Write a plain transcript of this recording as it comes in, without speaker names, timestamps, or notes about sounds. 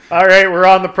All right, we're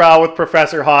on the prowl with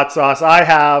Professor Hot Sauce. I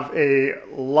have a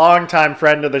longtime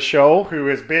friend of the show who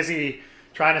is busy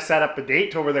trying to set up a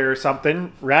date over there or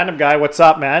something. Random guy, what's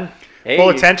up, man? Hey. Full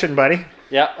attention, buddy.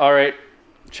 Yeah, all right.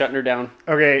 Shutting her down.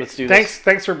 Okay, Let's do this.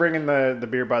 Thanks for bringing the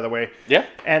beer, by the way. Yeah.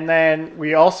 And then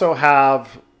we also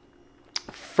have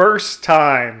first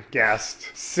time guest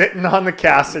sitting on the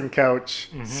casting couch.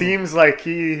 Seems like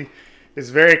he is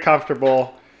very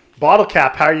comfortable. Bottle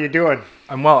Cap, how are you doing?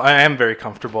 I'm well. I am very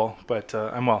comfortable, but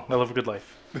I'm well. I live a good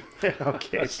life. I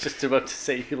Okay. was just about to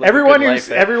say you live Everyone a good who's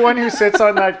life, eh? everyone who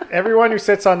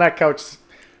sits on that couch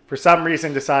for some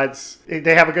reason decides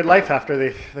they have a good life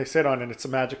after they sit on it. It's the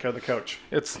magic of the couch.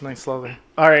 It's nice, lovely.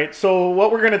 All right, so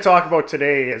what we're going to talk about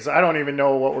today is I don't even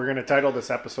know what we're going to title this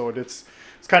episode. It's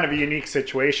kind of a unique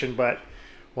situation, but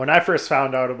when I first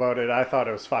found out about it, I thought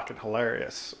it was fucking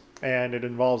hilarious, and it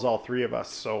involves all three of us.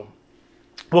 So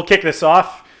we'll kick this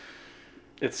off.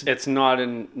 It's not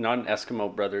an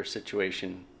Eskimo Brothers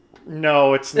situation.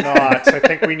 No, it's not. I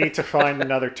think we need to find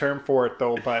another term for it,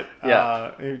 though. But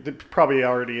Yeah. it probably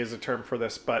already is a term for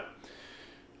this. But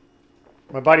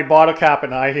my buddy Bottle Cap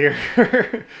and I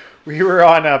here, we were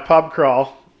on a pub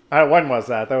crawl. When was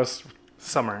that? That was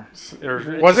Summer.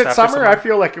 was it summer? I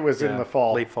feel like it was in the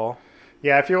fall. Late fall.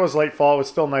 Yeah, I feel it was late fall. It was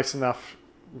still nice enough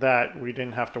that we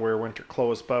didn't have to wear winter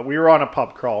clothes. But we were on a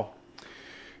pub crawl.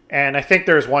 And I think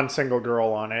there's one single girl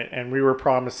on it, and we were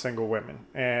promised single women.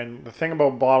 And the thing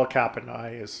about Bottle Cap and I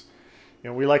is,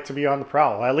 we like to be on the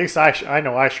prowl. At least I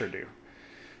know I sure do.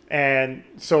 And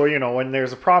so, when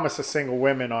there's a promise of single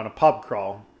women on a pub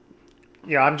crawl,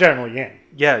 I'm generally in.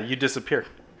 Yeah, you disappear.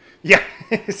 Yeah,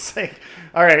 it's like,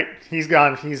 all right, he's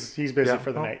gone. He's busy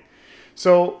for the night.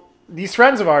 So these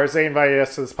friends of ours, they invited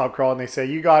us to this pub crawl, and they say,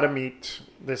 you got to meet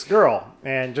this girl.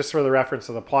 And just for the reference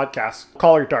of the podcast,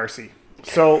 call her Darcy.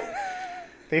 So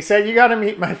they said, you got to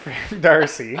meet my friend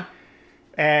Darcy.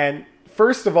 And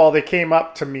first of all, they came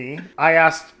up to me. I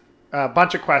asked a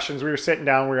bunch of questions. We were sitting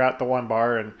down. We were at the one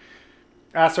bar and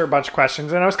asked her a bunch of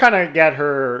questions. And I was kind of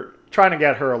trying to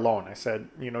get her alone. I said,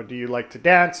 do you like to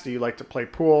dance? Do you like to play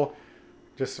pool?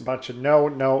 Just a bunch of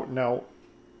no.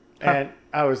 And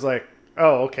I was like,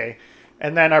 oh, okay.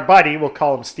 And then our buddy, we'll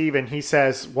call him Steven, he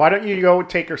says, why don't you go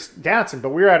take her dancing? But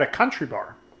we were at a country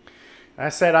bar. I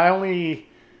said, I only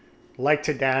like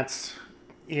to dance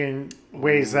in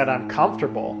ways that I'm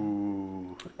comfortable.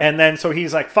 Ooh. And then so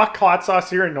he's like, fuck Hot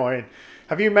Sauce, you're annoying.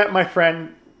 Have you met my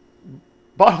friend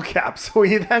Bottle Cap? So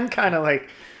he then kind of like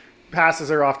passes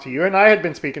her off to you. And I had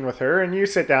been speaking with her, and you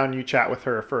sit down, you chat with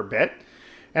her for a bit.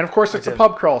 And of course it's a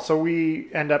pub crawl. So we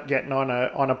end up getting on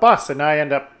a bus, and I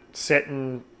end up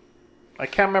sitting, I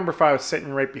can't remember if I was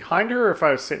sitting right behind her or if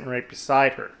I was sitting right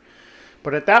beside her.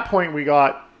 But at that point we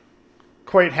got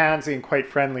quite handsy and quite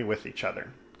friendly with each other.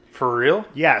 For real?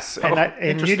 Yes,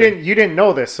 and you didn't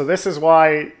know this, so this is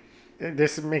why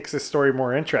this makes this story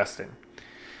more interesting,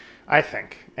 I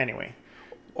think. Anyway.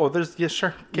 Oh,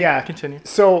 sure. Continue.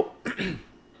 So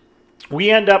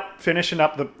we end up finishing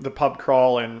up the pub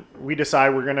crawl, and we decide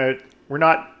we're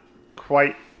not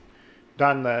quite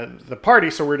done the party,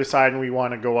 so we're deciding we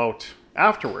want to go out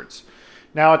afterwards.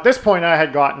 Now at this point, I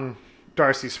had gotten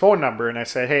Darcy's phone number, and I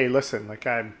said, hey, listen, like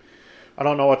I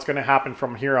don't know what's going to happen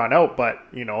from here on out, but,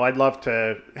 I'd love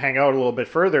to hang out a little bit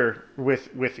further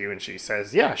with you. And she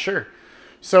says, yeah, sure.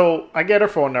 So I get her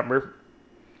phone number.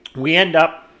 We end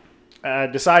up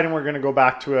deciding we're going to go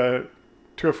back to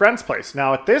a friend's place.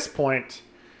 Now, at this point,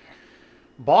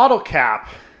 Bottle Cap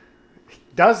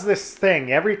does this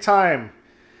thing every time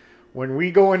when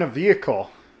we go in a vehicle.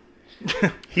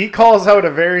 He calls out a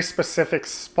very specific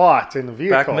spot in the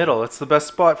vehicle. Back middle. It's the best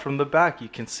spot from the back. You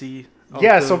can see...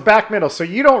 So back middle. So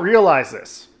you don't realize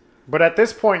this. But at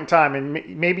this point in time,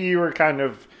 and maybe you were kind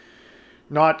of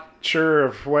not sure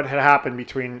of what had happened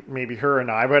between maybe her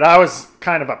and I, but I was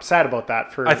kind of upset about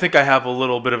that. I think I have a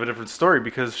little bit of a different story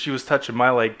because she was touching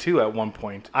my leg too at one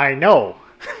point. I know.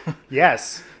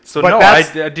 Yes. So but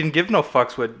I didn't give no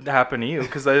fucks what happened to you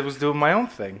because I was doing my own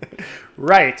thing.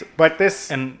 Right. But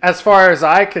this, as far as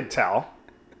I could tell,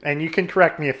 and you can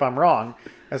correct me if I'm wrong,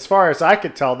 as far as I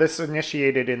could tell, this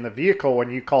initiated in the vehicle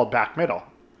when you called back middle.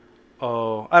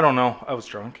 Oh, I don't know. I was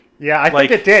drunk. Yeah, I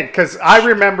think it did, because I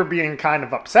remember being kind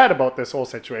of upset about this whole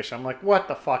situation. I'm like, what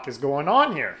the fuck is going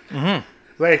on here? Mm-hmm.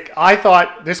 Like, I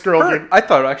thought this girl I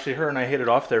thought actually her and I hit it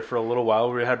off there for a little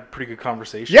while. We had a pretty good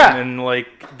conversation. Yeah. And,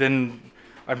 then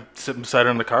I'm sitting beside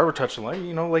her in the car. We're touching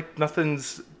light.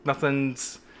 Nothing's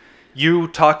You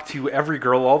talk to every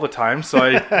girl all the time, so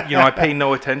I pay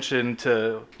no attention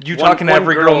to you talking to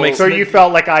every girl. Makes so you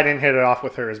felt like I didn't hit it off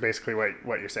with her is basically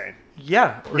what you're saying.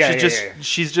 Yeah, or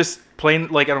she's just playing,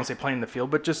 like, I don't say playing the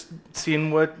field, but just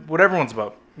seeing what everyone's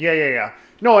about. Yeah.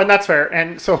 No, and that's fair.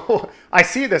 And so I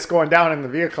see this going down in the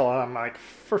vehicle, and I'm like,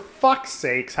 for fuck's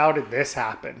sakes, how did this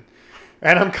happen?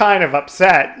 And I'm kind of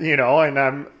upset,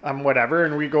 and I'm whatever.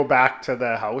 And we go back to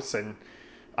the house, and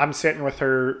I'm sitting with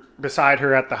her beside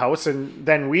her at the house, and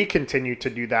then we continue to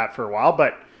do that for a while,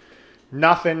 but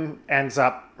nothing ends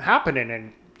up happening,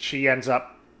 and she ends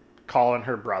up calling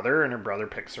her brother, and her brother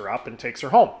picks her up and takes her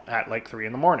home at like 3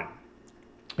 a.m.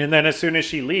 And then as soon as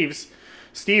she leaves,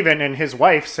 Steven and his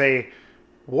wife say,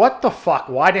 what the fuck?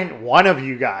 Why didn't one of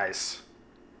you guys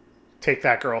take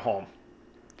that girl home?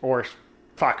 Or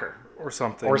fuck her. Or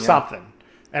something.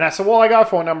 And I said, well, I got a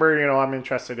phone number. I'm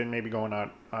interested in maybe going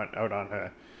out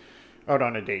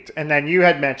on a date. And then you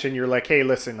had mentioned, you're like, hey,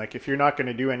 listen, like, if you're not going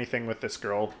to do anything with this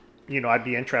girl, I'd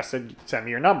be interested. Send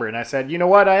me your number. And I said, you know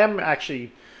what? I am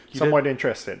actually somewhat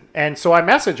interested. And so I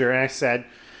messaged her and I said,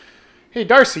 hey,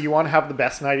 Darcy, you want to have the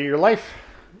best night of your life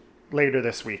later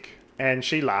this week? And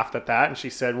she laughed at that. And she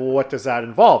said, well, what does that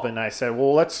involve? And I said,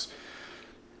 well,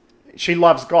 she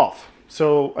loves golf.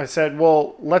 So I said,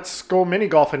 well, let's go mini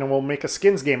golfing and we'll make a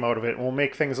skins game out of it. And we'll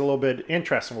make things a little bit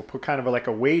interesting. We'll put kind of like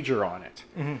a wager on it.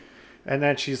 Mm-hmm. And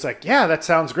then she's like, yeah, that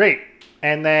sounds great.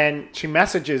 And then she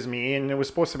messages me, and it was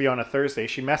supposed to be on a Thursday.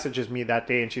 She messages me that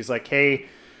day, and she's like, hey,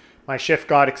 my shift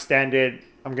got extended.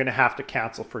 I'm going to have to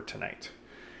cancel for tonight.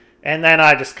 And then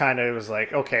I just kind of was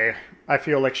like, okay, I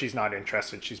feel like she's not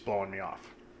interested. She's blowing me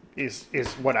off, is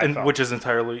what I thought. Which is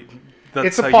entirely... That's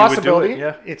it's a how possibility. You would do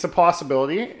it, yeah. It's a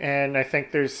possibility, and I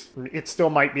think it still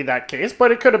might be that case,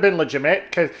 but it could have been legitimate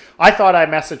because I thought I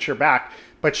messaged her back,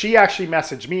 but she actually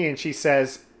messaged me and she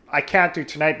says, I can't do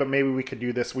tonight, but maybe we could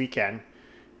do this weekend.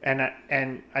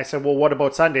 And I said, well, what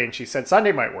about Sunday? And she said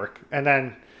Sunday might work. And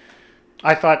then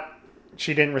I thought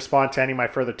she didn't respond to any of my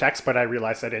further texts, but I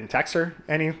realized I didn't text her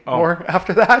anymore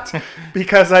after that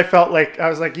because I felt like, I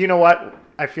was like, you know what?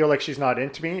 I feel like she's not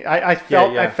into me. I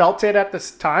felt it at this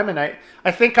time, and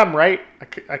I think I'm right.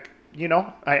 I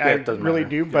really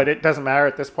do, but it doesn't matter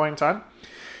at this point in time.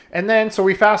 And then, so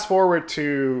we fast forward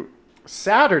to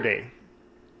Saturday,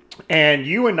 and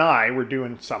you and I were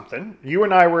doing something. You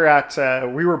and I were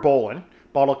we were bowling,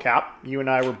 Bottle Cap. You and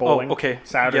I were bowling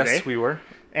Saturday. Yes, we were.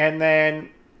 And then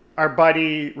our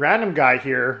buddy, random guy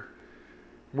here,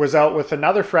 was out with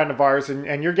another friend of ours,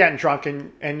 and you're getting drunk,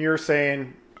 and you're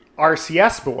saying...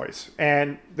 RCS boys,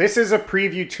 and this is a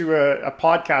preview to a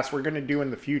podcast we're going to do in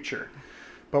the future.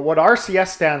 But what RCS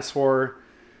stands for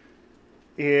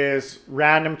is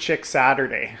Random Chick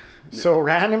Saturday. So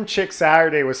Random Chick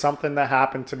Saturday was something that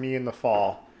happened to me in the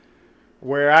fall,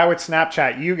 where I would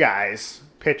Snapchat you guys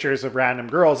pictures of random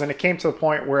girls, and it came to the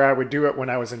point where I would do it when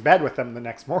I was in bed with them the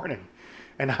next morning,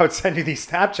 and I would send you these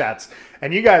Snapchats,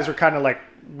 and you guys were kind of like,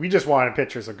 we just wanted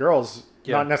pictures of girls,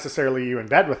 not necessarily you in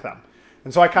bed with them.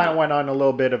 And so I kind of went on a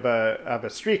little bit of a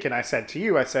streak, and I said to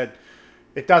you,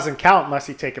 it doesn't count unless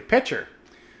you take a picture.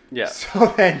 Yeah.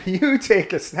 So then you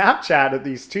take a Snapchat of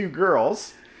these two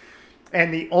girls,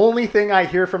 and the only thing I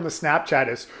hear from the Snapchat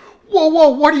is, whoa,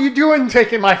 what are you doing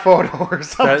taking my photo or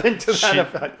something to that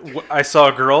effect? I saw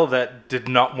a girl that did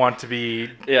not want to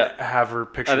have her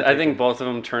picture I think both of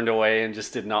them turned away and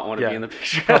just did not want to be in the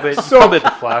picture. Probably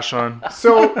the flash on.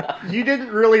 So you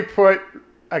didn't really put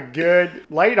a good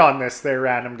light on this there,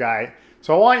 random guy.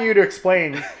 So I want you to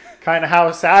explain kind of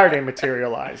how Saturday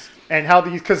materialized and how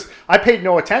because I paid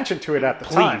no attention to it at the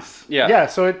time. Yeah.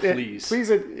 So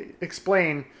please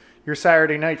explain your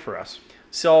Saturday night for us.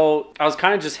 So I was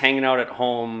kind of just hanging out at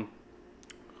home.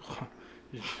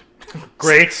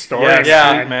 Great story,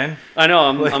 man. I know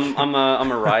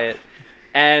I'm a riot,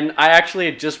 and I actually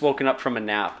had just woken up from a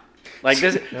nap. Like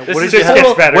this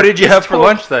what did you have for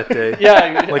lunch that day?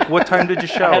 Yeah. Like, what time did you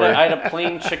shower? I had a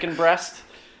plain chicken breast,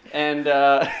 and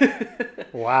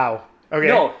wow. Okay.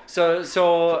 No,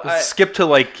 so skip to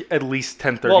like at least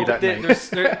 10:30 that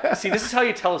night. See, this is how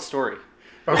you tell a story.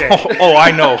 Okay. Oh,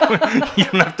 I know. You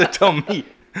don't have to tell me.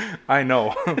 I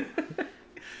know.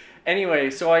 Anyway,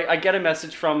 so I get a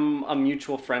message from a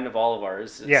mutual friend of all of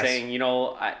ours saying,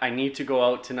 I need to go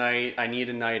out tonight. I need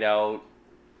a night out.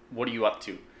 What are you up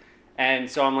to? And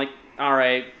so I'm like, all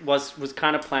right, was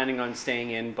kind of planning on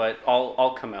staying in, but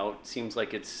I'll come out. Seems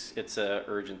like it's a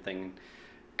urgent thing.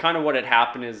 Kind of what had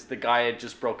happened is the guy had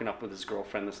just broken up with his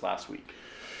girlfriend this last week,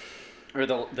 or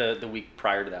the week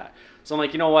prior to that. So I'm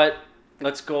like, you know what?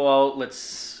 Let's go out.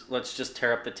 Let's just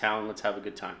tear up the town. Let's have a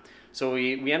good time. So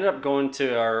we ended up going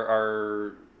to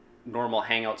our normal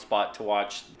hangout spot to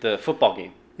watch the football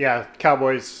game. Yeah,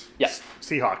 Cowboys. Yeah.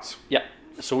 Seahawks. Yeah.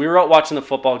 So we were out watching the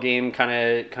football game, kind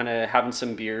of having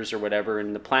some beers or whatever,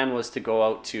 and the plan was to go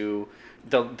out to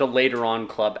the later on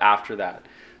club after that.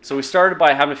 So we started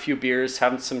by having a few beers,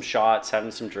 having some shots,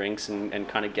 having some drinks, and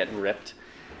kind of getting ripped.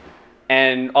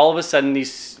 And all of a sudden,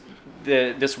 this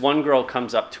one girl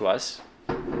comes up to us,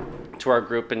 to our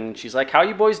group, and she's like, "How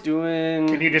you boys doing?"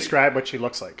 Can you describe what she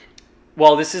looks like?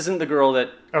 Well, this isn't the girl that...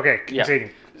 Okay, continue.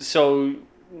 Yeah. So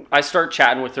I start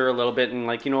chatting with her a little bit, and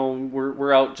like,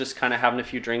 we're out just kind of having a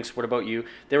few drinks. What about you?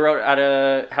 They were out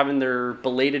at having their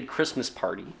belated Christmas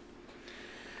party,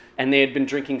 and they had been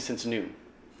drinking since noon.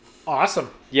 Awesome.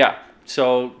 Yeah.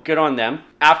 So good on them.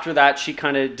 After that, she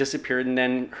kind of disappeared, and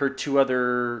then her two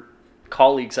other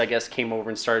colleagues, I guess, came over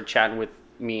and started chatting with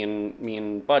me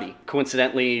and Buddy.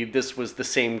 Coincidentally, this was the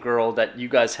same girl that you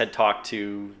guys had talked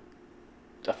to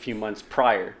a few months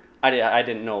prior. I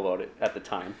didn't know about it at the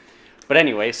time. But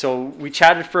anyway, so we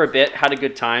chatted for a bit, had a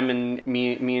good time, and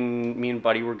me and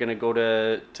Buddy were gonna go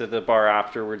to the bar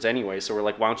afterwards anyway. So we're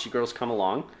like, why don't you girls come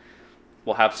along?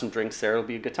 We'll have some drinks there. It'll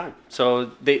be a good time.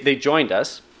 So they joined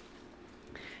us.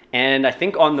 And I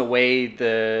think on the way,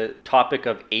 the topic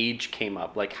of age came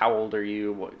up, like how old are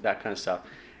you, that kind of stuff.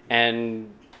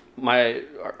 And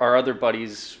our other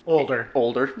buddy's older.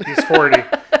 He's 40.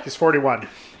 He's 41.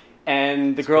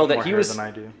 And the girl that he was, than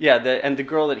I do. Yeah, and the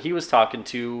girl that he was talking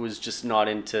to was just not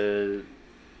into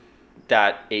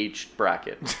that age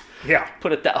bracket. Yeah,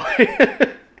 put it that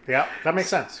way. Yeah, that makes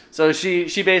sense. So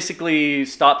she basically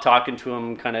stopped talking to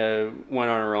him, kind of went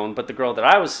on her own. But the girl that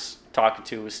I was talking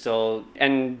to was still,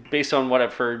 and based on what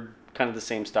I've heard, kind of the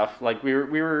same stuff. Like we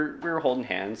were holding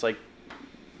hands, like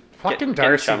fucking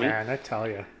Darcy, man, I tell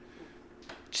you.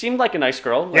 Seemed like a nice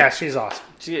girl. Like, yeah, she's awesome.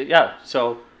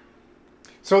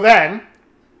 So then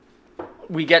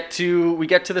we get to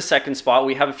the second spot.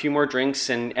 We have a few more drinks,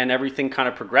 and everything kind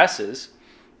of progresses,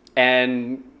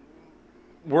 and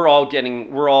we're all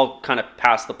kind of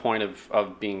past the point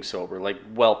of being sober, like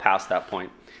well past that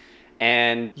point.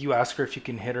 And you ask her if you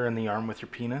can hit her in the arm with your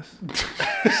penis?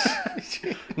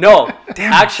 No,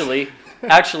 actually,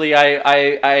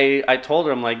 I told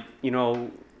her, I'm like,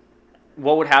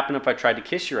 what would happen if I tried to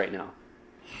kiss you right now?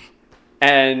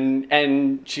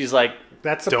 And she's like,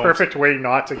 that's a perfect way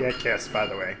not to get kissed, by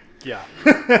the way. Yeah.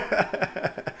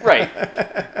 Right.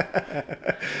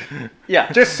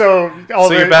 Yeah. Just so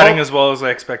you're batting as well as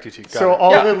I expect you to.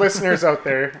 The listeners out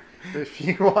there, if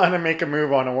you want to make a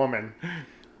move on a woman,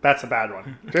 that's a bad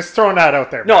one. Just throwing that out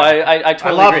there. No, I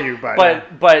totally love agree. You,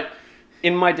 but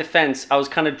in my defense, I was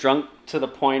kind of drunk to the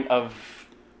point of...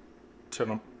 To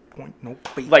the point, no.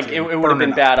 Like, it would have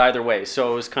been bad either way,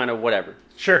 so it was kind of whatever.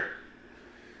 Sure.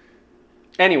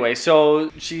 Anyway, so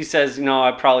she says, no,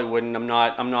 I probably wouldn't. I'm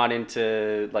not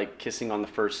into like kissing on the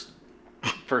first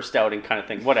outing kind of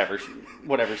thing. Whatever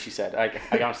she said. I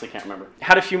honestly can't remember.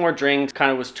 Had a few more drinks,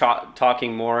 kind of was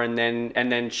talking more, and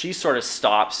then she sort of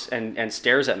stops and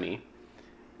stares at me,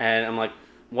 and I'm like,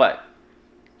 what?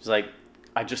 She's like,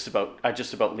 I just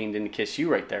about leaned in to kiss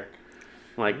you right there.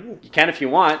 I'm like, you can if you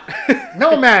want.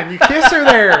 No, man, you kiss her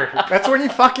there. That's when you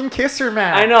fucking kiss her,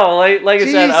 man. I know, like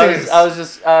I said, I was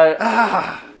just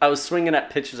I was swinging at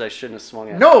pitches I shouldn't have swung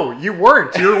at. No, you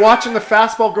weren't. You were watching the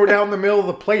fastball go down the middle of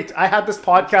the plate. I had this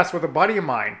podcast with a buddy of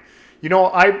mine.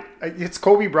 It's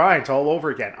Kobe Bryant all over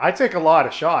again. I take a lot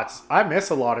of shots. I miss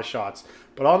a lot of shots,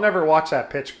 but I'll never watch that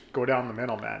pitch go down the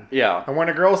middle, man. Yeah. And when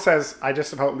a girl says, I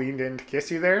just about leaned in to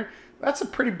kiss you there, that's a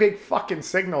pretty big fucking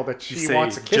signal that she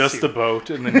wants to kiss just you. Just about,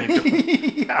 and then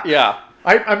you go. Yeah.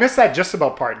 I miss that just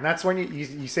about part, and that's when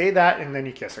you say that, and then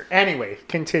you kiss her. Anyway,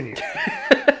 continue.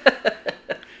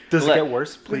 Does it get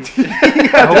worse, please?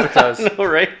 I hope it does. No,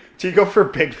 right? Do you go for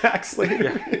Big Macs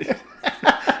later? Yeah.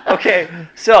 Okay,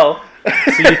 so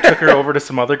you took her over to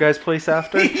some other guy's place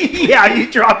after? Yeah, you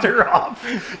dropped her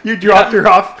off. You dropped her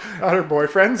off at her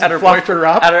boyfriend's. Fluffed her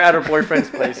up at her boyfriend's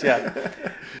place. Yeah.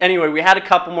 Anyway, we had a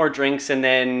couple more drinks, and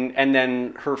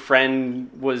then her friend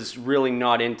was really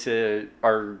not into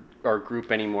our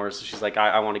group anymore. So she's like,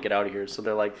 I want to get out of here. So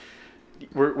they're like,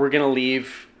 we're gonna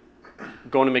leave,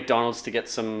 going to McDonald's to get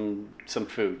some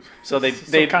food. So they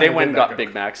went and got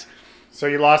Big Macs. So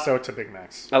you lost out to Big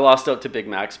Macs. I lost out to Big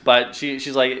Macs, but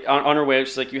she's like on her way.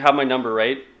 She's like, you have my number,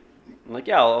 right? I'm like,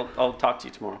 yeah, I'll talk to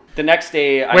you tomorrow. The next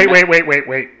day,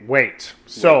 Wait.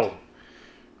 So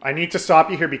I need to stop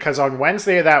you here because on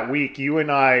Wednesday of that week, you and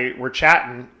I were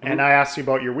chatting, and I asked you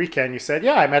about your weekend. You said,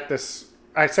 yeah, I met this.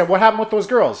 I said, what happened with those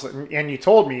girls? And you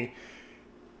told me.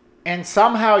 And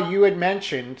somehow you had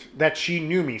mentioned that she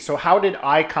knew me. So how did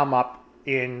I come up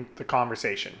in the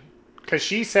conversation? Because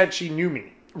she said she knew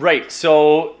me. Right.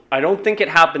 So I don't think it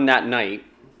happened that night.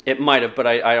 It might have, but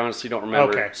I honestly don't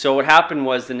remember. Okay. So what happened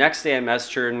was the next day I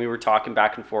messaged her and we were talking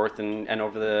back and forth and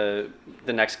over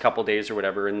the next couple days or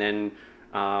whatever. And then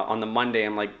on the Monday,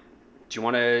 I'm like, do you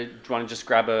want to just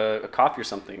grab a coffee or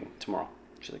something tomorrow?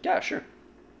 She's like, yeah, sure.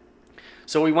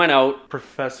 So we went out.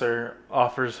 Professor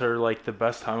offers her like the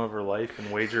best time of her life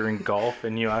and wagering golf,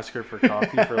 and you ask her for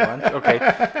coffee for lunch.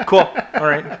 Okay, cool. All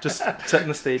right, just setting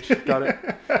the stage. Got it.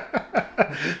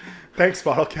 Thanks,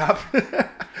 Bottle Cap.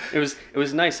 It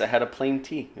was nice. I had a plain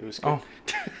tea. It was good.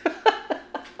 Oh.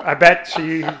 I bet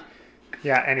she.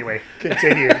 Yeah. Anyway,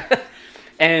 continue.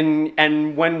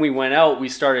 And when we went out, we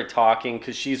started talking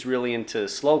because she's really into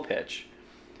slow pitch.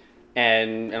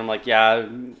 And I'm like, yeah,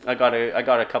 I got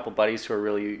a couple buddies who are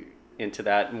really into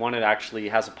that, and one that actually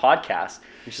has a podcast.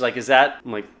 And she's like, "Is that?"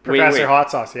 I'm like, Professor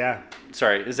Hot Sauce, yeah.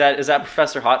 Sorry, is that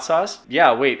Professor Hot Sauce?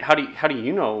 Yeah. Wait, how do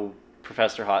you know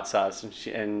Professor Hot Sauce?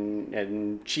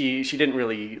 And she didn't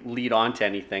really lead on to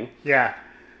anything. Yeah,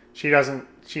 she doesn't.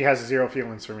 She has zero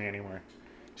feelings for me anymore.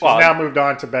 She's now moved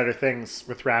on to better things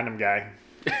with random guy.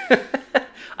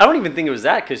 I don't even think it was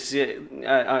that because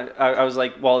I was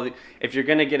like, well, if you're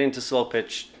gonna get into slow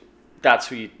pitch, that's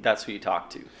who you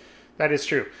talk to. That is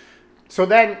true. So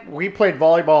then we played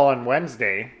volleyball on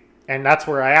Wednesday, and that's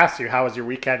where I asked you, how was your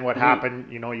weekend? What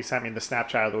happened? You know, you sent me the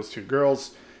Snapchat of those two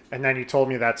girls, and then you told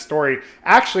me that story.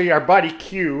 Actually, our buddy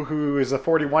Q, who is a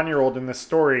 41-year-old in this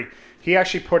story, he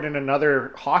actually put in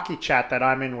another hockey chat that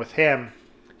I'm in with him.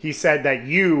 He said that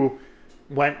you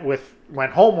went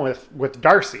home with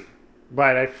Darcy.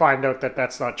 But I find out that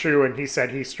that's not true, and he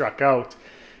said he struck out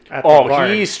at the bar.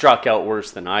 He struck out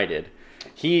worse than I did.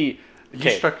 You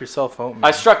struck yourself out, man.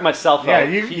 I struck myself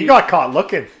out. Yeah, you got caught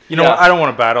looking. You know what? I don't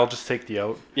want to bat. I'll just take the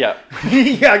out. Yeah.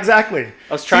 Yeah, exactly.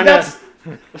 I was trying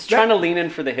to lean in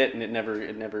for the hit, and it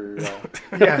never.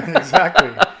 Yeah, exactly.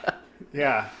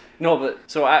 Yeah. No, but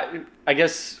so I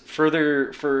guess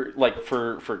further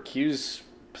for Q's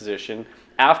position,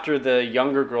 after the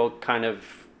younger girl kind of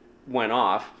went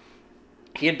off,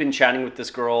 he had been chatting with this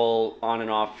girl on and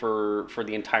off for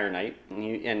the entire night,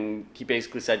 and he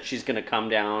basically said she's going to come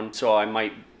down, so I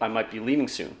might be leaving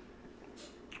soon.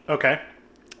 Okay.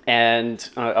 And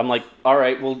I'm like, all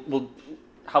right, we'll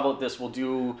how about this? We'll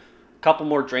do a couple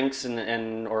more drinks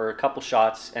or a couple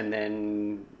shots, and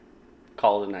then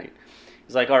call it a night.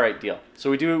 He's like, all right, deal. So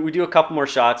we do a couple more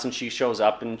shots, and she shows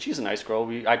up, and she's a nice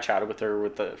girl. I chatted with her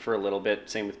for a little bit.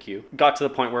 Same with Q. Got to the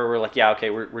point where we're like, yeah, okay,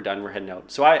 we're done. We're heading out.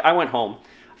 So I went home.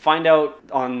 Find out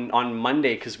on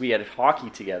Monday, because we had hockey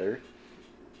together,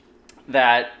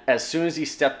 that as soon as he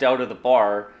stepped out of the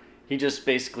bar, he just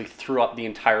basically threw up the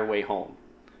entire way home.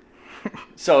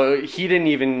 So he didn't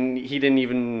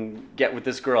even get with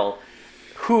this girl.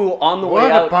 Who on the way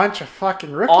out? What a bunch of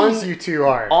fucking rookies you two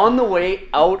are. On the way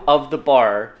out of the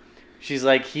bar, she's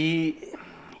like, he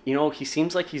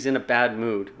seems like he's in a bad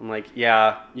mood. I'm like,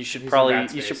 yeah, you should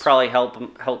probably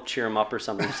help cheer him up or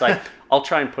something. She's like, I'll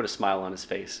try and put a smile on his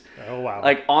face. Oh wow!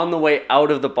 Like on the way out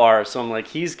of the bar, so I'm like,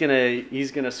 he's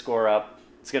gonna score up.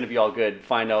 It's gonna be all good.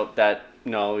 Find out that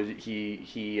no,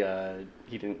 he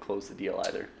didn't close the deal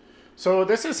either. So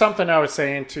this is something I was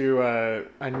saying to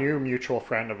a new mutual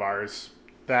friend of ours,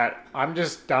 that I'm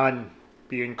just done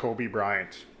being Kobe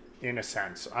Bryant, in a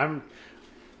sense. I'm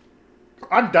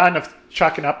done of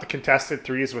chucking up the contested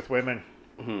threes with women,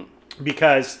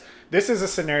 because this is a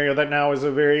scenario that now is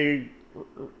a very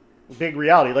big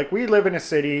reality. Like, we live in a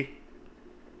city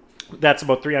that's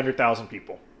about 300,000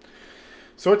 people,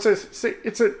 so it's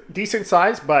a decent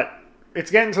size, but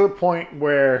it's getting to the point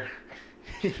where,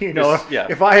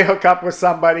 if I hook up with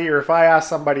somebody or if I ask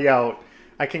somebody out,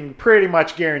 I can pretty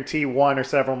much guarantee one or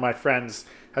several of my friends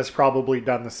has probably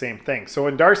done the same thing. So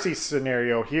in Darcy's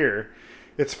scenario here,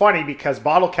 it's funny because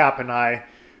Bottle Cap and I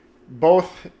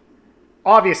both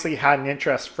obviously had an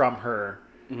interest from her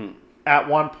at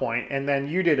one point, and then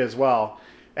you did as well.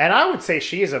 And I would say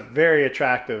she is a very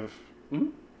attractive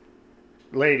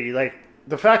lady. Like,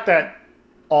 the fact that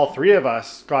all three of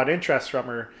us got interest from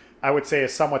her, I would say,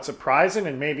 is somewhat surprising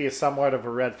and maybe is somewhat of a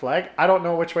red flag. I don't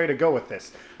know which way to go with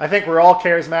this. I think we're all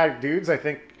charismatic dudes. I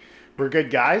think we're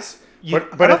good guys.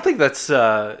 But I don't think that's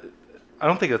odd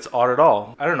at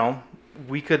all. I don't know.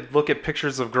 We could look at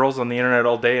pictures of girls on the internet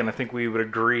all day, and I think we would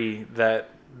agree that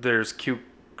there's cute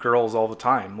girls all the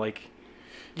time. Like,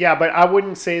 yeah, but I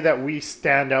wouldn't say that we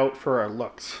stand out for our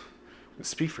looks.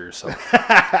 Speak for yourself.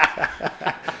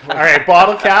 All right,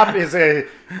 Bottle Cap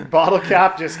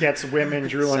just gets women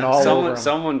drooling all over him.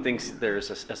 Someone thinks there's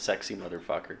a sexy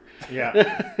motherfucker.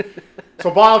 Yeah.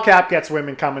 So Bottle Cap gets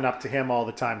women coming up to him all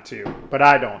the time too, but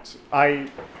I don't.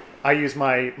 I use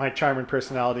my charm and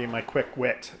personality and my quick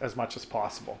wit as much as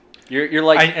possible. You're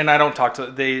like, I don't talk to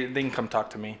they can come talk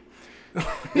to me.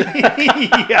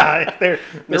 Yeah, if they're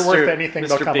worth anything,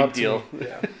 they'll come up to me.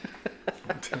 Yeah.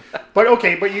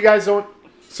 But you guys don't.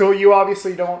 So you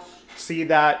obviously don't see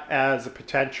that as a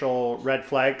potential red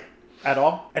flag at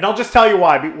all. And I'll just tell you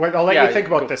why. I'll let you think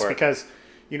about this because,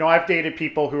 I've dated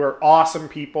people who are awesome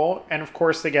people, and of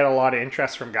course they get a lot of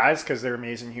interest from guys because they're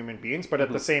amazing human beings. But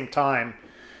at the same time,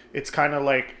 it's kind of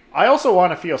like I also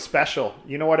want to feel special.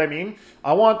 You know what I mean?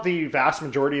 I want the vast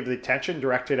majority of the attention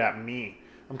directed at me.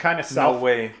 I'm kind of No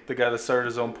way. The guy that started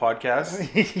his own podcast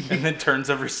and then turns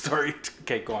every story.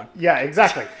 Okay, go on. Yeah,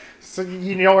 exactly. So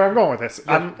you know where I'm going with this.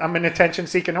 Yeah. I'm an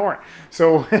attention-seeking whore.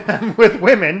 So with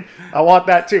women, I want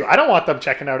that too. I don't want them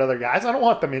checking out other guys. I don't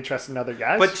want them interested in other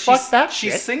guys. But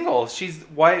she's single.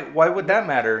 Why would that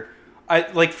matter?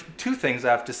 Two things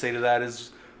I have to say to that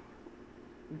is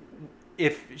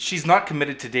if she's not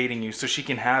committed to dating you, so she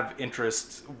can have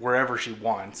interests wherever she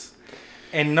wants.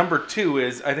 And number two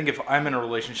is, I think if I'm in a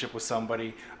relationship with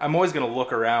somebody, I'm always going to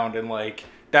look around and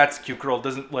that's a cute girl.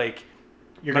 Doesn't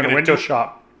you're going to window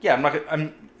shop. Yeah,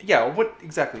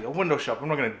 exactly, a window shop. I'm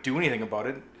not going to do anything about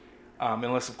it,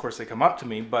 unless of course they come up to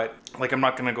me. But I'm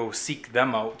not going to go seek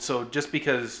them out. So just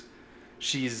because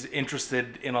she's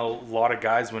interested in a lot of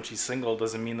guys when she's single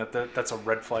doesn't mean that's a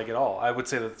red flag at all. I would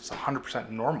say that it's 100%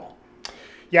 normal.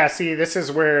 Yeah, see, this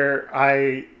is where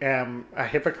I am a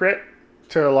hypocrite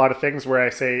to a lot of things where I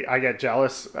say I get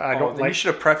jealous. You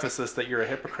should have prefaced this that you're a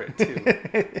hypocrite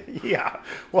too. Yeah.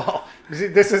 Well,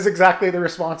 this is exactly the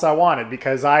response I wanted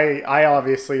because I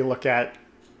obviously look at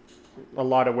a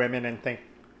lot of women and think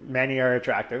many are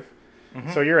attractive.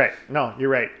 Mm-hmm. So you're right. No, you're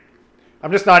right.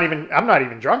 I'm not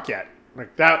even drunk yet.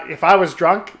 Like that, if I was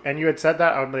drunk and you had said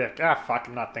that, I would be like, fuck,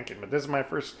 I'm not thinking. But this is my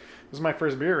first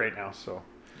beer right now. So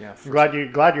yeah,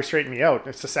 I'm glad you're straightening me out.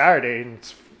 It's a Saturday and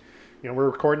it's, we're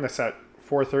recording this at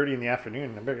 4:30 in the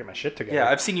afternoon. I better get my shit together. Yeah,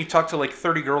 I've seen you talk to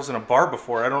 30 girls in a bar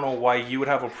before. I don't know why you would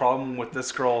have a problem with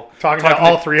this girl talking to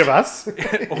all three of us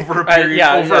over a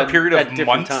period of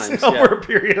months. Times, over a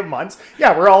period of months.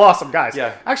 Yeah, we're all awesome guys.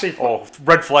 Yeah, actually.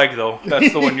 Red flag though.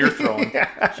 That's the one you're throwing.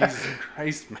 Yeah. Jesus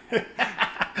Christ, man.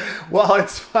 Well,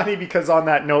 it's funny because on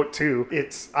that note too,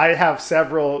 I have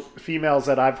several females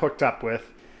that I've hooked up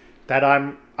with that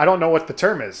I don't know what the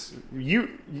term is. I'm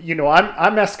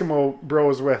Eskimo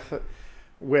bros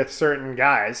with certain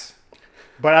guys,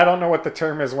 but I don't know what the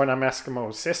term is when I'm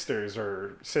Eskimo sisters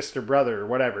or sister brother or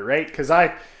whatever, right? Because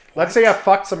let's say I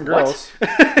fucked some girls.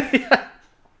 Yeah.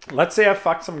 Let's say I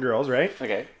fucked some girls, right?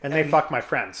 Okay. And they fuck my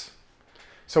friends.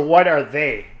 So what are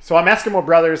they? So I'm Eskimo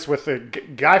brothers with a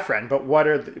guy friend, but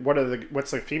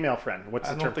what's the female friend? What's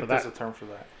the term for that? There's a term for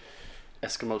that.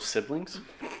 Eskimo siblings?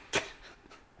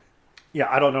 Yeah,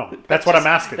 I don't know. That's what I'm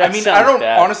asking. I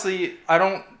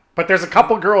don't. But there's a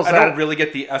couple girls I don't really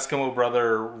get the Eskimo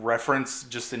brother reference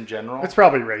just in general. It's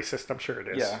probably racist. I'm sure it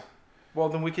is. Yeah. Well,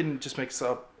 then we can just make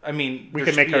up. I mean, we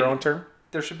can make our own term.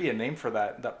 There should be a name for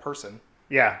that person.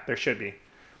 Yeah, there should be.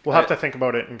 We'll have to think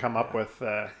about it and come up with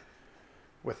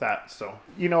that. So,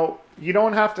 you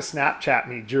don't have to Snapchat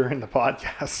me during the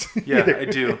podcast. Yeah, either. I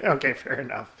do. Okay, fair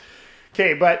enough.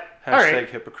 Okay, but hashtag all right.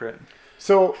 Hypocrite.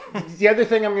 So the other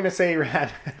thing I'm going to say,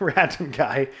 random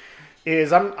guy,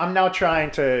 is I'm now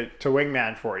trying to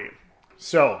wingman for you.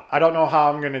 So I don't know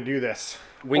how I'm going to do this.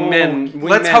 Wingman.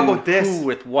 Let's talk about this. Who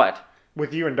with what?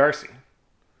 With you and Darcy.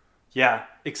 Yeah,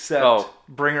 except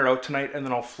bring her out tonight and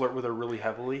then I'll flirt with her really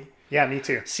heavily. Yeah, me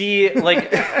too. See,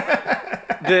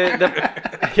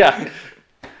 yeah.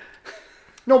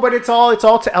 No, but it's all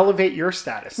to elevate your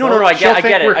status. No, I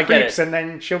get it. And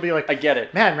then she'll be like, I get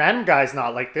it. Man, random guy's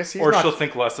not like this. She'll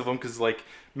think less of him because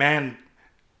man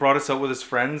brought us out with his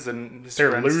friends and his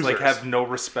friends losers. Have no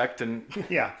respect and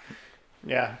yeah.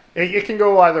 It can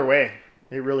go either way.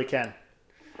 It really can.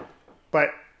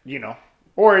 But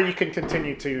or you can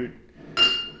continue to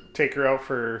take her out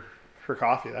for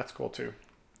coffee. That's cool too.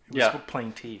 It was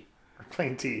plain tea.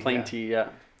 Plain tea. Tea. Yeah.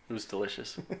 It was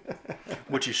delicious.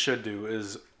 What you should do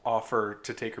is offer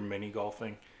to take her mini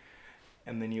golfing,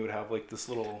 and then you would have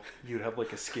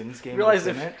a skins game. Realize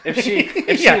if she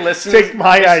listens, take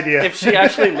my idea. If she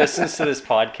actually listens to this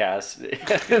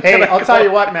podcast, hey, I'll tell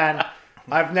you what, man.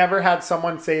 I've never had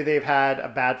someone say they've had a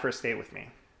bad first date with me.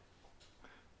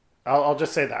 I'll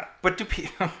just say that. But do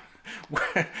people?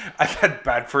 I've had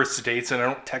bad first dates, and I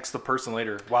don't text the person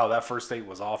later. Wow, that first date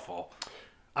was awful.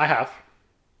 I have.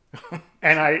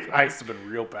 And I must have been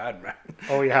real bad, man.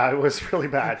 Oh yeah, it was really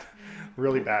bad.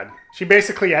 Really bad. She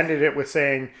basically ended it with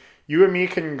saying, you and me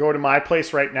can go to my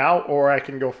place right now, or I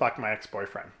can go fuck my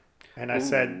ex-boyfriend. And I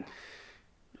said,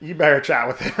 You better chat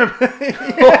with him.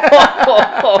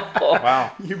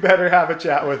 Wow. You better have a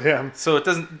chat with him. So it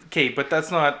doesn't... Okay, but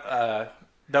that's not...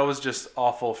 that was just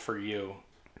awful for you.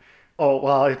 Oh,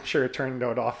 well, I'm sure it turned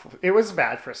out awful. It was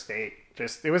bad first date.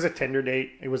 It was a Tinder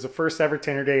date. It was the first ever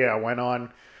Tinder date I went on. It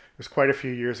was quite a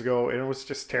few years ago, and it was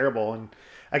just terrible. And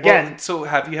again... Well, so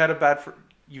have you had a bad...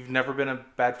 You've never been a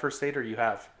bad first date, or you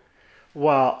have?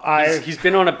 Well, he's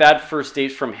been on a bad first date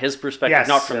from his perspective, yes,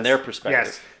 not from their perspective.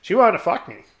 Yes. She wanted to fuck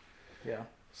me. Yeah.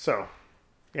 So,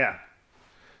 yeah.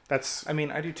 That's... I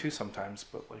mean, I do too sometimes,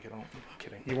 but like, I'm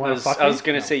kidding. You want to fuck me? I was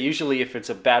going to say, usually if it's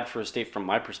a bad first date from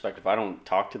my perspective, I don't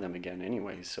talk to them again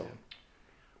anyway, so...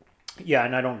 Yeah,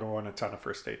 and I don't go on a ton of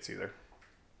first dates either.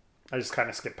 I just kind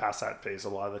of skip past that phase a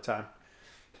lot of the time.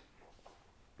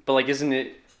 But like, isn't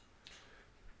it...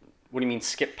 What do you mean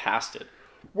skip past it?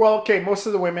 Well, okay, most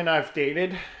of the women I've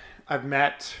dated, I've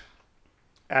met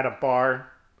at a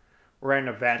bar or at an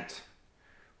event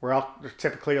where there's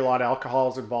typically a lot of alcohol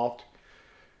is involved.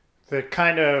 The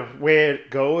kind of way it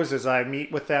goes is I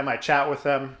meet with them, I chat with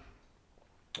them,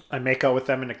 I make out with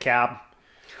them in a cab,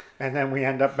 and then we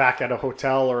end up back at a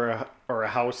hotel or a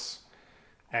house,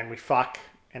 and we fuck,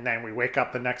 and then we wake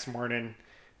up the next morning,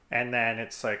 and then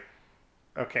it's like,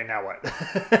 okay, now what?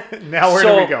 Now where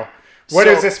do we go? What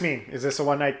does this mean? Is this a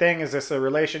one night thing? Is this a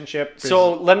relationship?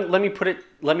 So let me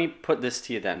put this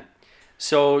to you then.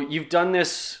 So you've done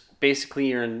this basically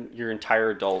your entire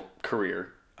adult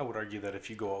career. I would argue that if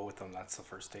you go out with them, that's the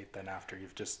first date. Then after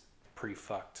you've just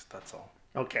pre-fucked, that's all.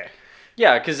 Okay.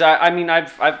 Yeah, because I mean I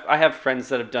have friends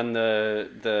that have done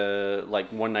the like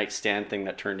one night stand thing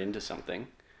that turned into something.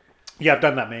 Yeah, I've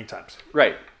done that many times.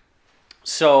 Right.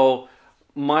 So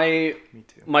my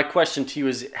question to you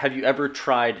is: have you ever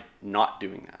tried not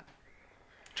doing that?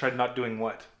 Tried not doing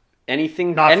what?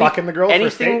 Fucking the girl.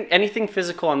 Anything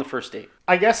physical on the first date.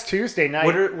 I guess Tuesday night.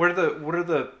 What are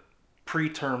the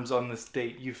pre-terms on this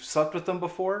date? You've slept with them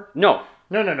before? No.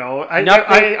 I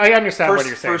understand what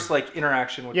you're saying. First, like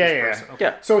interaction with this person. Okay.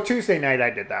 Yeah. So Tuesday night I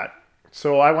did that.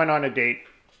 So I went on a date.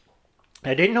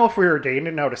 I didn't know if we were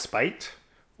dating out of spite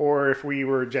or if we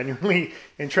were genuinely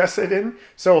interested in.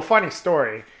 So funny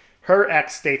story. Her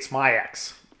ex dates my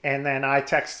ex. And then I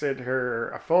texted her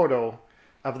a photo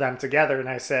of them together and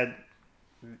I said,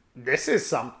 this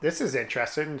is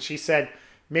interesting. And she said,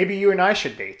 maybe you and I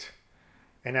should date.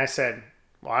 And I said,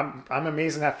 well, I'm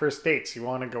amazing at first dates. You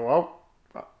want to go out?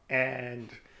 And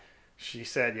she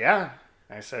said, yeah.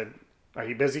 I said, are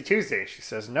you busy Tuesday? She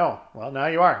says, no. Well, now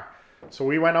you are. So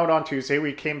we went out on Tuesday.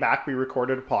 We came back. We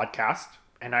recorded a podcast.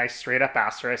 And I straight up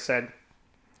asked her, I said,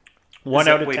 1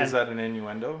 out of 10. Is that an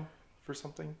innuendo for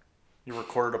something? You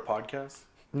recorded a podcast?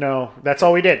 No, that's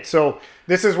all we did. So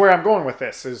this is where I'm going with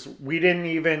this, is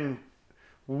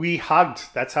we hugged.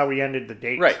 That's how we ended the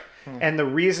date. Right. And the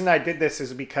reason I did this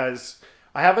is because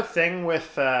I have a thing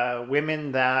with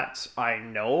women that I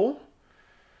know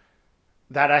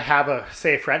that I have a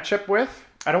friendship with.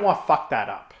 I don't want to fuck that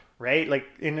up, right? Like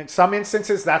in some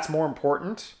instances, that's more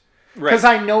important. Because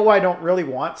I know I don't really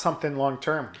want something long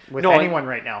term with anyone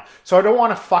right now. So I don't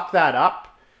want to fuck that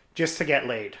up just to get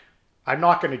laid. I'm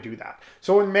not going to do that.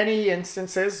 So in many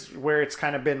instances where it's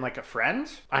kind of been like a friend,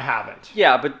 I haven't.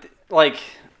 Yeah, but like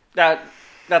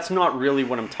that's not really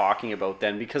what I'm talking about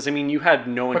then, because I mean you had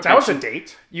no intention. But that was a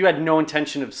date. You had no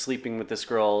intention of sleeping with this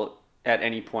girl at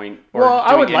any point. Or well,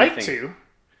 I would like to.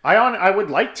 I would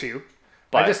like to.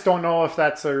 But I just don't know if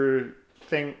that's a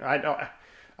thing. I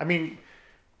mean,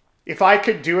 if I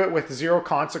could do it with zero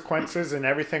consequences and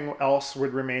everything else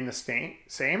would remain the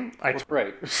same,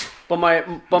 right. But my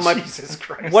Jesus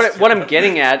Christ. What I'm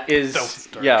getting at is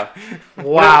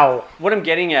Wow. What I'm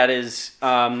getting at is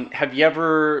have you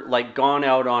ever like gone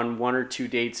out on 1 or 2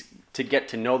 dates to get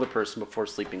to know the person before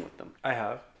sleeping with them? I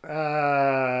have.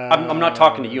 I'm not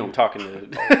talking to you. I'm talking to.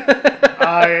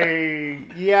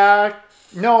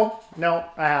 No,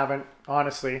 I haven't.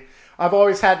 Honestly, I've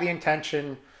always had the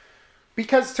intention.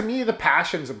 Because to me, the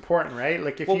passion's important, right?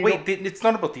 Like, it's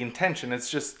not about the intention. It's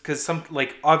just because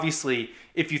obviously,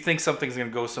 if you think something's going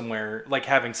to go somewhere, like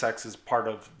having sex is part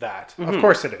of that. Mm-hmm. Of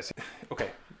course it is. Okay,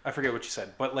 I forget what you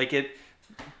said, but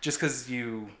just because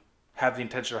you have the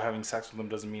intention of having sex with them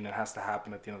doesn't mean it has to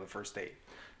happen at the end of the first date.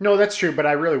 No, that's true, but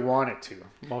I really want it to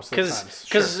most of the times.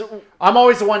 Because I'm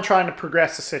always the one trying to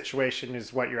progress the situation,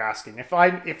 is what you're asking. If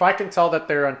I can tell that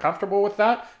they're uncomfortable with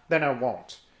that, then I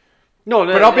won't. No,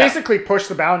 but I'll basically push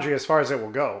the boundary as far as it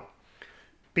will go,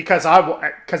 because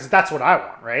that's what I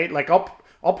want, right? Like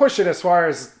I'll push it as far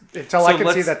as Until I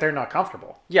can see that they're not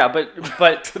comfortable. Yeah,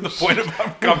 but to the point of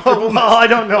uncomfortable. Well, I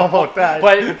don't know about that.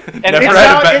 But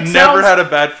never had a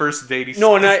bad first date.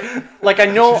 No, and I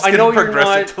know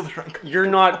you're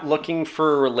not looking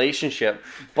for a relationship,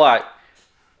 but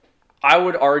I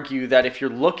would argue that if you're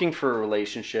looking for a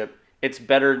relationship, it's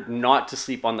better not to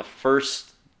sleep on the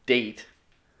first date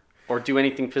or do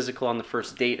anything physical on the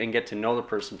first date and get to know the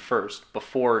person first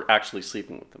before actually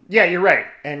sleeping with them. Yeah, you're right.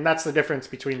 And that's the difference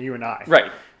between you and I. Right.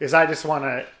 Is I just want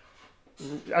to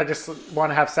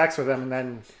have sex with them and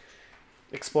then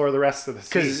explore the rest of the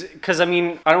sea. Because I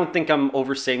mean, I don't think I'm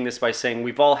oversaying this by saying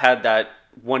we've all had that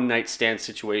one night stand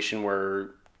situation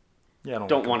where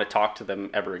don't want to talk to them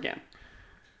ever again.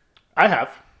 I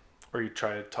have. Or you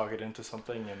try to talk it into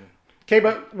something and... Okay,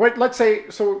 but let's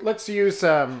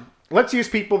use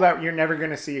people that you're never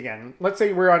going to see again. Let's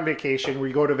say we're on vacation.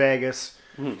 We go to Vegas.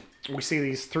 Mm-hmm. We see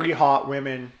these 3 hot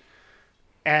women.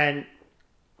 And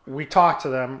we talk to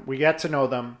them. We get to know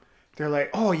them. They're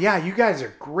like, oh, yeah, you guys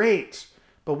are great.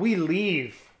 But we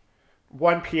leave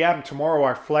 1 p.m. tomorrow,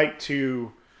 our flight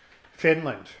to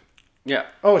Finland. Yeah.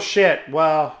 Oh, shit.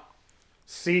 Well,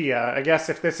 see ya. I guess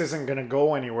if this isn't going to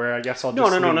go anywhere, I guess I'll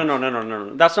just leave.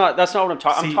 No. That's not what I'm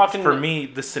talking. I'm talking for me,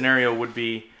 the scenario would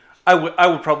be I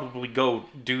would probably go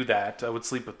do that. I would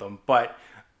sleep with them, but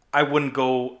I wouldn't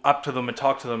go up to them and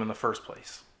talk to them in the first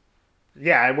place.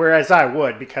 Yeah, whereas I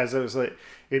would, because it'd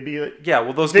be like... Yeah,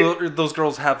 well, those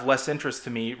girls have less interest to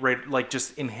me, right? Like,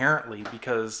 just inherently,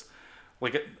 because,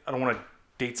 like, I don't want to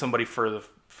date somebody for the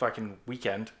fucking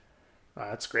weekend.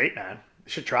 That's great, man.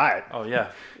 You should try it. Oh,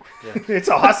 yeah. It's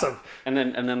awesome. And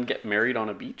then get married on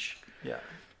a beach? Yeah.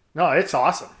 No, it's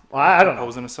awesome. Well, I don't know.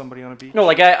 Proposing to somebody on a beach? No,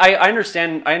 like, I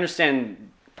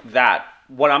understand that.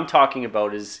 What I'm talking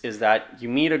about is that you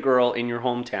meet a girl in your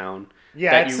hometown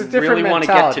that it's you a different really want to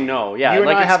get to know. Yeah, you and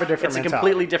I have a different mentality. It's a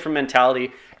completely different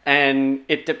mentality, and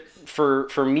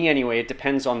for me anyway, it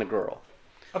depends on the girl.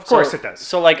 Of course it does.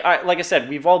 So like I said,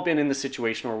 we've all been in the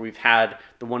situation where we've had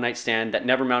the one night stand that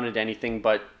never amounted to anything,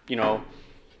 but it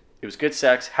was good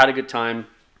sex, had a good time.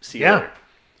 See you later.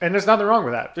 And there's nothing wrong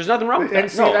with that. There's nothing wrong with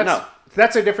that. No.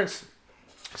 That's a difference.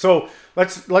 So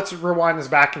let's rewind this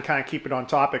back and kind of keep it on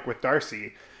topic with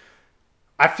Darcy.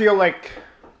 I feel like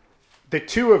the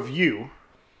two of you,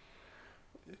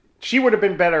 she would have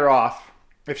been better off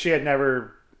if she had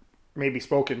never maybe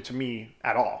spoken to me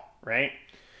at all, right?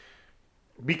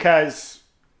 Because,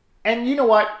 and you know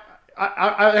what?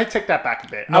 I take that back a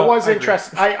bit. No, I was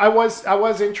interested. I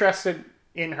was interested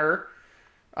in her.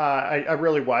 I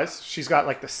really was. She's got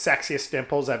like the sexiest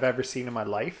dimples I've ever seen in my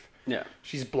life. Yeah.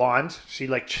 She's blonde. She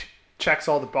like checks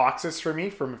all the boxes for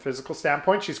me from a physical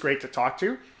standpoint. She's great to talk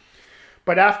to.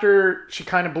 But after she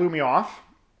kind of blew me off,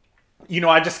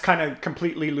 I just kind of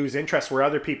completely lose interest, where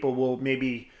other people will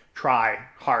maybe try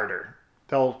harder.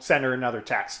 They'll send her another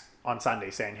text on Sunday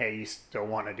saying, hey, you still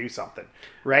want to do something,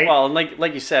 right? Well, and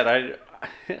like you said,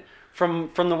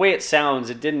 from the way it sounds,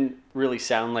 it didn't really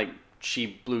sound like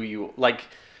she blew you. Like,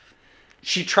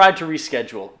 she tried to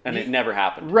reschedule and it never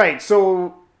happened. Right.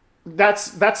 So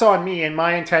that's on me, and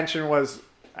my intention was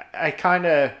I kind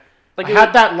of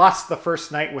had that lust the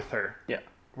first night with her. Yeah.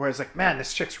 Where I was like, man,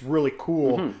 this chick's really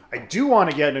cool. Mm-hmm. I do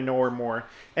want to get to know her more.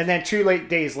 And then 2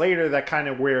 days later, that kind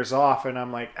of wears off, and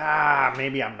I'm like,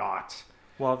 maybe I'm not.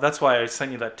 Well, that's why I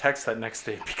sent you that text that next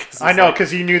day, because I know,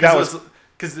 because you knew that was...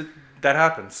 Because that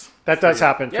happens. That does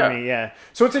happen for me, yeah.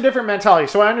 So it's a different mentality.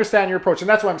 So I understand your approach, and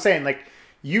that's what I'm saying. Like,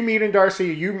 you meet in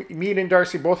Darcy,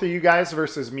 both of you guys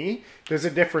versus me, there's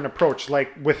a different approach.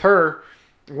 Like, with her,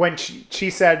 when she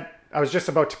said, I was just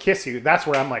about to kiss you, that's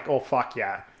where I'm like, oh, fuck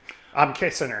yeah. I'm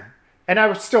kissing her. And I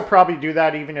would still probably do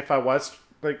that even if I was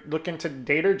like looking to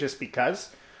date her, just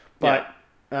because. But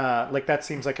that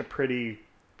seems like a pretty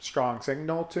strong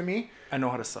signal to me. I know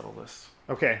how to settle this.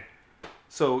 Okay.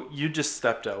 So you just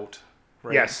stepped out,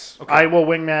 right? Yes. Okay. I will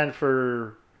wingman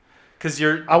for... Because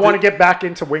I want to get back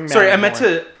into wingman. Sorry, I meant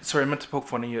to poke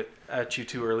fun at you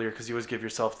too earlier, because you always give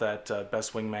yourself that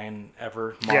best wingman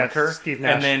ever moniker. Yes, Steve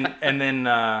Nash. And then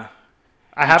I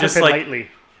haven't been lately.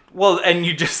 Well, and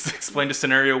you just explained a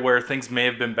scenario where things may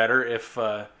have been better if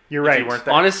you're right. If you weren't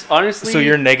there. Honestly, so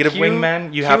you're negative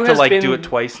wingman. You have to do it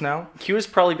twice now. Q has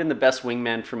probably been the best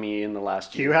wingman for me in the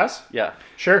last year. Q has? Yeah.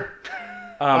 Sure.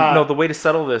 No, the way to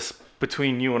settle this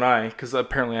between you and I, because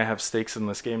apparently I have stakes in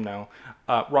this game now.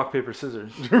 Rock, paper,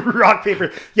 scissors. Rock,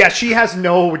 paper. Yeah, she has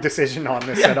no decision on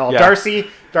this at all. Yeah.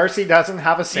 Darcy doesn't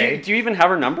have a say. Do you even have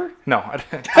her number? No, I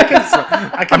can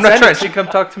I'm not send trying. it to She come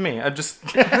talk to me. I just.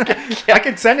 I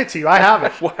can send it to you. I have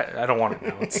it. What? I don't want it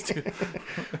now. It's too...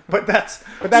 But that's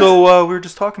So we were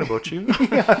just talking about you.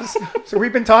 yes. So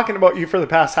we've been talking about you for the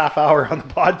past half hour on the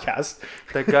podcast.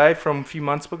 That guy from a few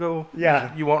months ago.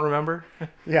 Yeah. You won't remember.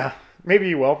 Yeah. Maybe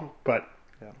you will, but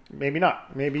maybe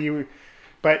not. Maybe you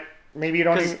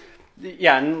don't even.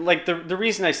 Yeah, and like the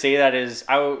reason I say that is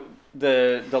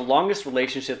the longest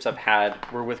relationships I've had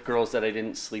were with girls that I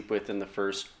didn't sleep with in the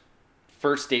first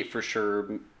date for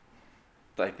sure.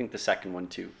 I think the second one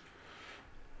too.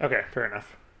 Okay, fair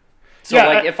enough. So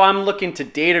if I'm looking to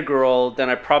date a girl, then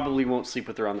I probably won't sleep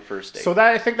with her on the first date. So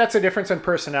I think that's a difference in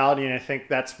personality, and I think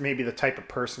that's maybe the type of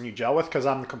person you gel with, because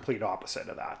I'm the complete opposite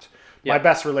of that. Yeah. My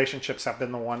best relationships have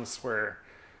been the ones where,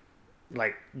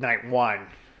 like, night one,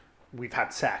 we've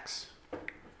had sex.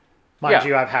 Mind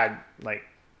you, I've had, like,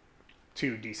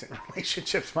 2 decent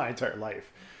relationships my entire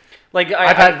life. Like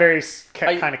I've had very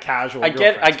kind of casual. I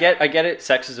get it.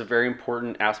 Sex is a very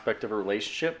important aspect of a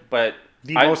relationship, but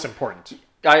the most important.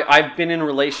 I've been in a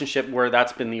relationship where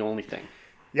that's been the only thing.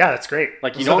 Yeah, that's great.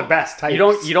 Like Those are the best types.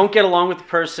 You don't get along with the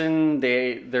person.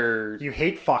 They're you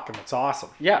hate fuck them. It's awesome.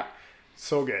 Yeah,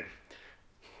 so good.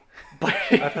 But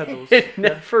I've had those. It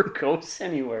never goes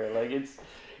anywhere. Like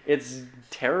it's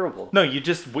terrible. No, you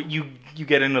just you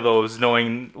get into those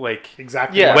knowing like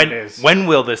exactly what it is. When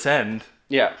will this end?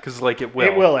 Yeah, because like it will.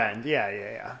 It will end.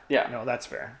 Yeah. No, that's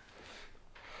fair.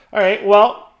 All right.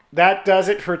 Well, that does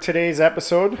it for today's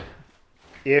episode.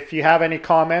 If you have any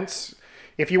comments,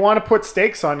 if you want to put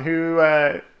stakes on who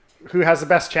has the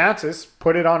best chances,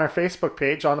 put it on our Facebook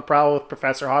page, On the Prowl with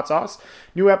Professor Hot Sauce.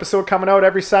 New episode coming out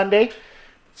every Sunday.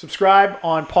 Subscribe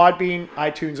on Podbean,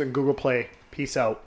 iTunes, and Google Play. Peace out.